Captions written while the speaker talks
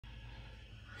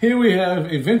Here we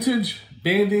have a vintage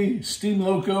Bandai Steam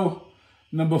Loco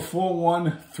number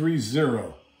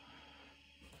 4130.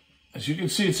 As you can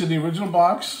see, it's in the original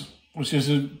box, which is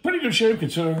in pretty good shape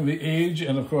considering the age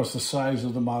and, of course, the size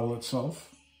of the model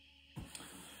itself.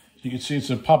 You can see it's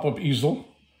a pop-up easel.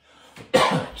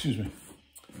 Excuse me.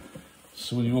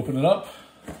 So when you open it up,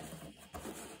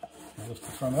 you lift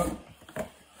the front up,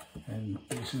 and you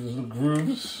can see there's little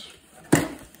grooves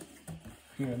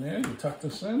here and there. You tuck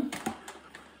this in, tuck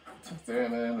there,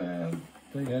 and there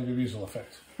you have your easel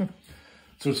effect.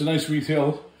 So it's a nice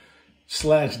retail /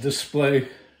 display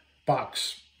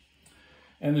box.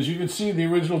 And as you can see, the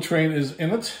original train is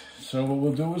in it. So what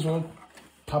we'll do is we'll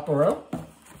pop her out.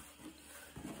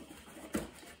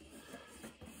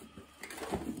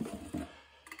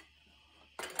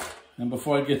 And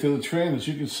before I get to the train, as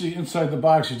you can see inside the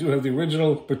box, you do have the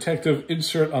original protective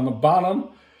insert on the bottom,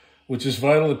 which is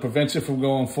vital. It prevents it from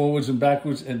going forwards and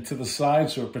backwards and to the side,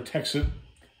 so it protects it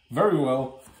very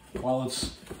well while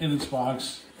it's in its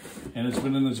box. And it's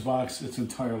been in its box its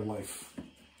entire life.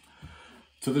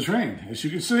 To the train, as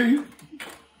you can see,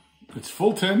 it's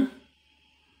full tin,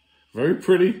 very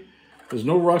pretty. There's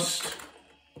no rust,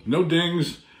 no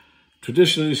dings.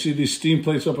 Traditionally, you see these steam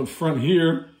plates up in front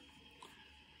here,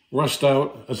 rust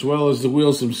out, as well as the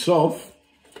wheels themselves.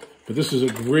 But this is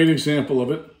a great example of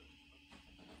it.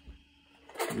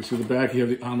 You can see the back, you have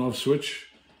the on-off switch.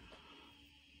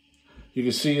 You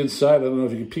can see inside, I don't know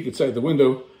if you can peek inside the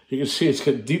window, you can see it's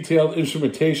got detailed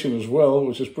instrumentation as well,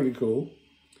 which is pretty cool.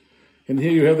 And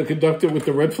here you have the conductor with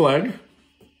the red flag.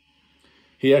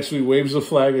 He actually waves the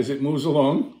flag as it moves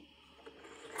along.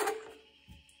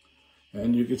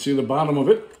 And you can see the bottom of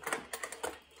it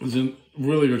is in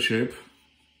really good shape.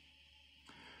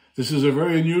 This is a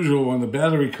very unusual one. The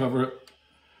battery cover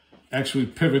actually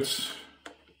pivots.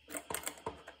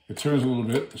 It turns a little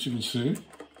bit, as you can see.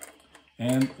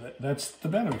 And that's the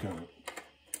battery cover.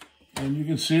 And you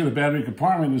can see the battery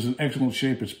compartment is in excellent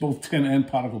shape. It's both tin and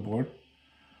particle board.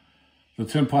 The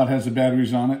tin pot has the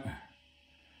batteries on it.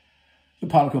 The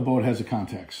particle board has the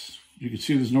contacts. You can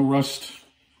see there's no rust.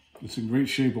 It's in great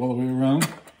shape all the way around.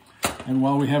 And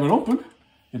while we have it open,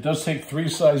 it does take 3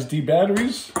 size D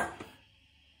batteries.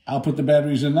 I'll put the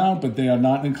batteries in now, but they are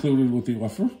not included with the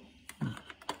offer.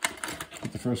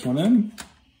 Put the first one in,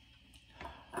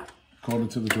 according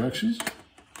to the directions.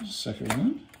 Second one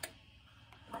in.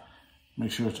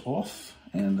 Make sure it's off,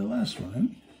 and the last one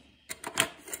in.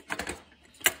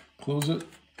 Close it,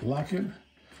 lock it, and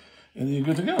then you're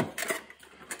good to go.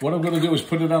 What I'm going to do is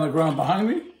put it on the ground behind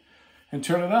me and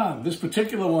turn it on. This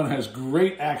particular one has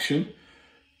great action.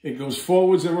 It goes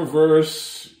forwards and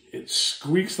reverse. It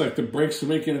squeaks like the brakes are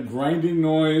making a grinding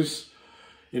noise.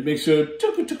 It makes a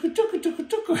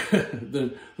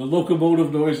the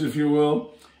locomotive noise, if you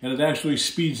will. And it actually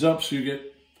speeds up, so you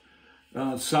get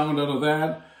sound out of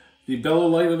that. The bellow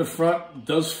light in the front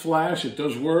does flash. It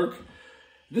does work.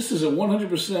 This is a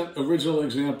 100% original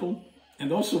example.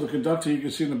 And also the conductor, you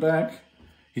can see in the back,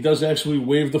 he does actually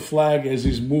wave the flag as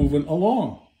he's moving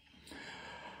along.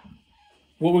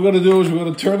 What we're going to do is we're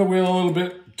going to turn the wheel a little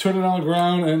bit, turn it on the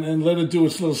ground, and let it do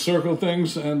its little circle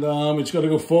things. And it's going to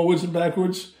go forwards and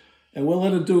backwards. And we'll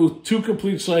let it do 2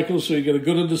 complete cycles so you get a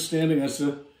good understanding as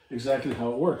to exactly how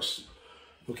it works.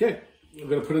 Okay, we're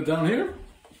going to put it down here.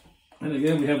 And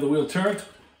again, we have the wheel turned,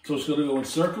 so it's going to go in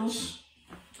circles.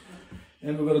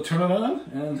 And we're going to turn it on,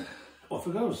 and off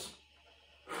it goes.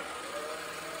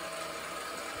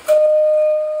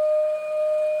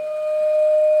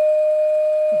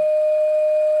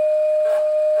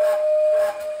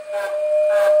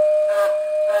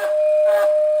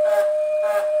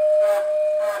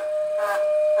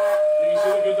 You can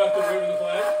see the conductor waving the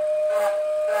flag.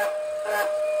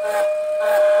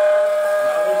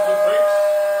 Now there's the brakes.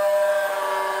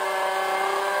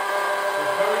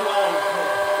 It's very loud.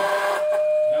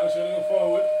 Now it's going to go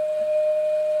forward.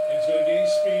 And it's going to gain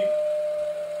speed.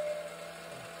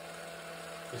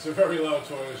 It's a very loud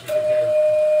toy, as you can hear.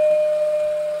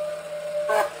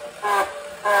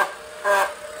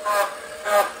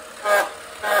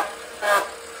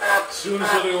 As soon as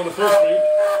it's going to go to full speed.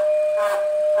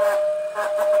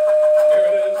 There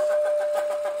it is.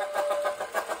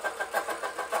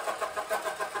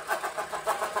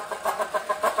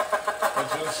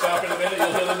 It's going to stop in a minute.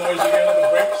 You'll hear the noise again of the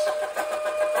brakes.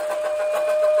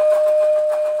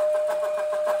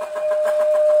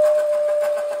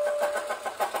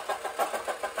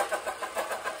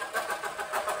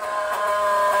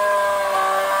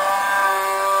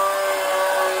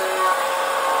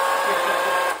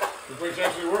 The brakes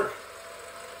actually work.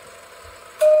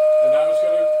 And now it's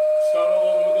going to start all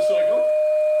over with the cycle.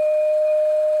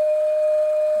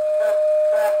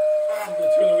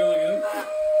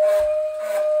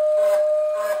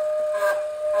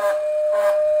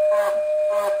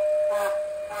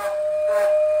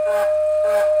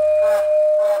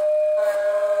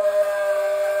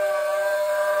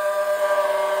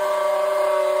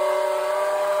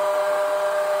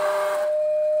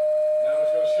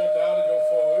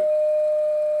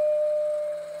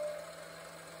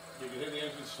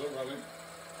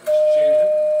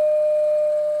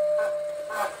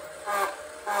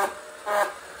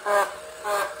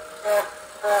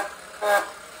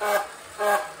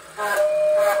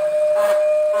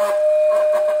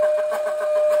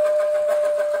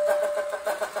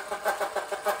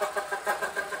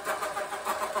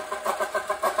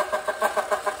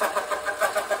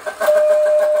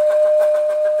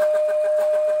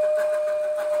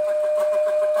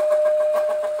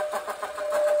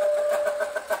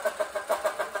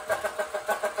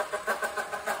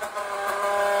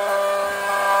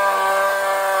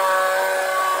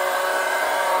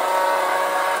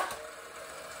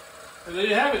 And there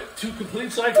you have it. 2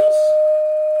 complete cycles.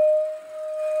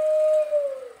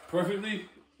 Perfectly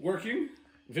working.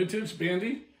 Vintage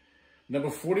Bandy. Number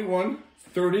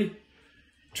 4130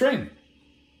 train.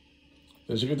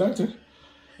 There's your conductor.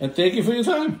 And thank you for your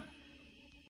time.